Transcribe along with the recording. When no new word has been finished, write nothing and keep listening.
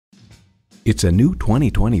It's a new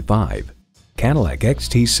 2025 Cadillac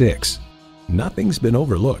XT6. Nothing's been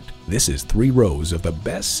overlooked. This is 3 rows of the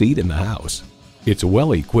best seat in the house. It's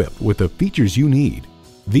well equipped with the features you need: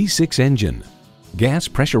 V6 engine, gas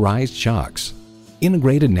pressurized shocks,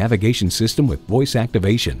 integrated navigation system with voice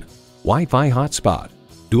activation, Wi-Fi hotspot,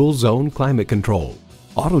 dual zone climate control,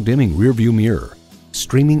 auto dimming rear view mirror,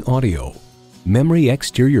 streaming audio, memory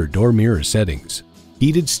exterior door mirror settings,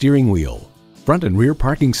 heated steering wheel, front and rear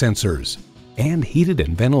parking sensors, and heated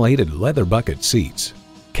and ventilated leather bucket seats.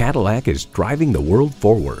 Cadillac is driving the world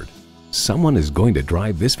forward. Someone is going to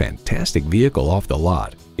drive this fantastic vehicle off the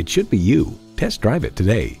lot. It should be you. Test drive it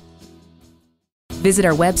today. Visit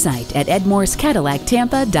our website at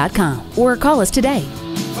edmorsecadillactampa.com or call us today.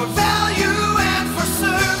 For value.